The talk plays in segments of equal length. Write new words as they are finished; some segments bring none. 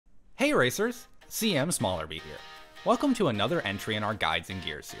Hey racers, Smallerbee here. Welcome to another entry in our Guides and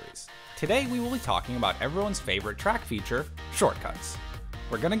Gears series. Today we will be talking about everyone's favorite track feature, shortcuts.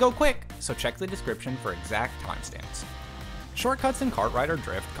 We're gonna go quick, so check the description for exact timestamps. Shortcuts in KartRider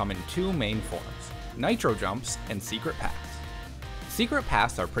Drift come in two main forms, nitro jumps and secret paths. Secret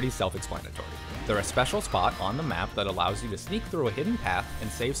paths are pretty self-explanatory. They're a special spot on the map that allows you to sneak through a hidden path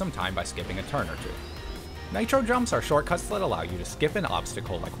and save some time by skipping a turn or two. Nitro jumps are shortcuts that allow you to skip an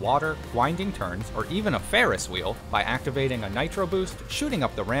obstacle like water, winding turns, or even a Ferris wheel by activating a nitro boost, shooting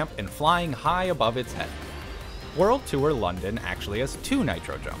up the ramp, and flying high above its head. World Tour London actually has two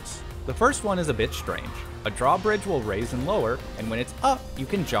nitro jumps. The first one is a bit strange. A drawbridge will raise and lower, and when it's up, you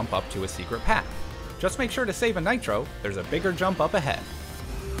can jump up to a secret path. Just make sure to save a nitro, there's a bigger jump up ahead.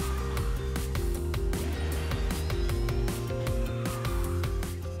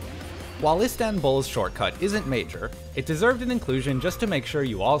 While Istanbul's shortcut isn't major, it deserved an inclusion just to make sure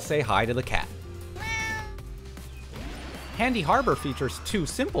you all say hi to the cat. Handy Harbor features two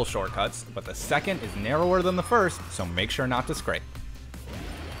simple shortcuts, but the second is narrower than the first, so make sure not to scrape.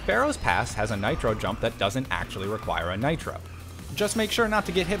 Pharaoh's Pass has a nitro jump that doesn't actually require a nitro. Just make sure not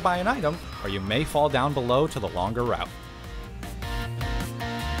to get hit by an item, or you may fall down below to the longer route.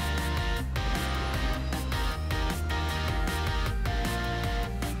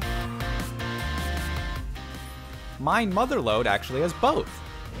 Mine Mother Lode actually has both.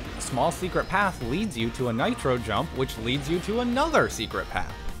 A small secret path leads you to a nitro jump, which leads you to another secret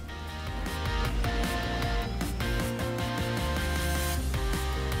path.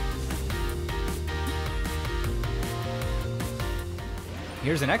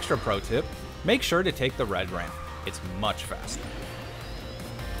 Here's an extra pro tip, make sure to take the red ramp. It's much faster.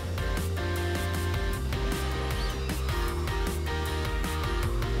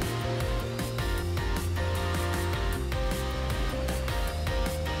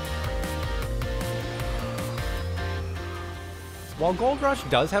 While Gold Rush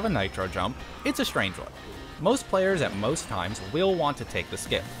does have a nitro jump, it's a strange one. Most players at most times will want to take the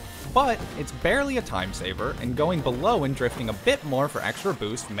skip, but it's barely a time saver, and going below and drifting a bit more for extra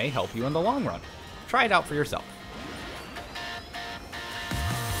boost may help you in the long run. Try it out for yourself.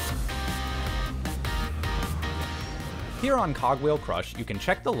 Here on Cogwheel Crush, you can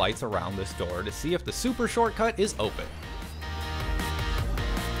check the lights around this door to see if the super shortcut is open.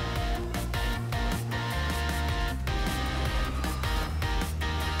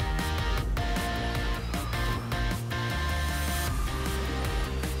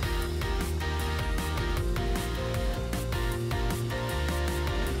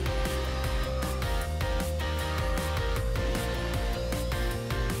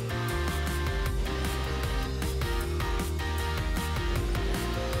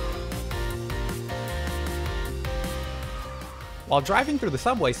 While driving through the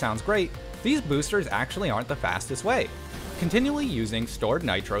subway sounds great, these boosters actually aren't the fastest way. Continually using stored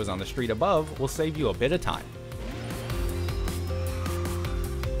nitros on the street above will save you a bit of time.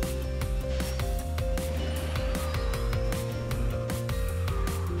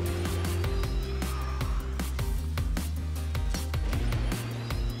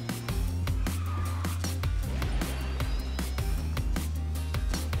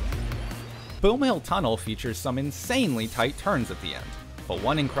 Boomhill Tunnel features some insanely tight turns at the end, but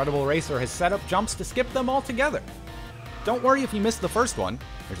one incredible racer has set up jumps to skip them altogether. Don't worry if you missed the first one,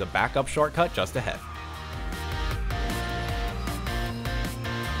 there's a backup shortcut just ahead.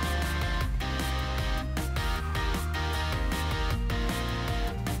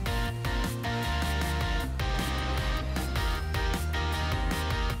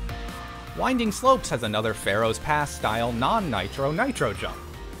 Winding Slopes has another Pharaoh's Pass style non-nitro nitro jump.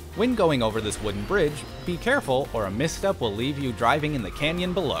 When going over this wooden bridge, be careful or a misstep will leave you driving in the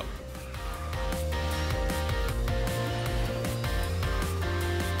canyon below.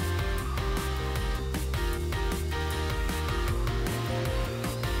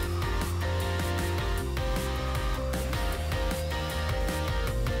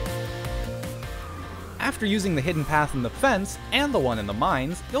 After using the hidden path in the fence and the one in the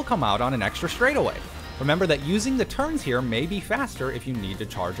mines, you'll come out on an extra straightaway. Remember that using the turns here may be faster if you need to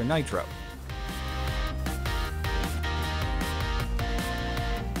charge a nitro.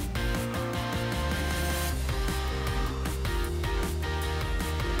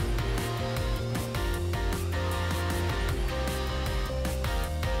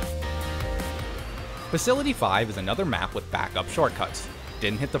 Facility 5 is another map with backup shortcuts.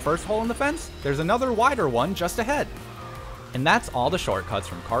 Didn't hit the first hole in the fence? There's another wider one just ahead. And that's all the shortcuts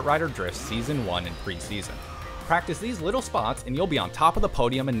from KartRider Drift Season 1 and Preseason. Practice these little spots and you'll be on top of the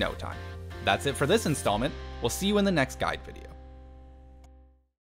podium in no time. That's it for this installment. We'll see you in the next guide video.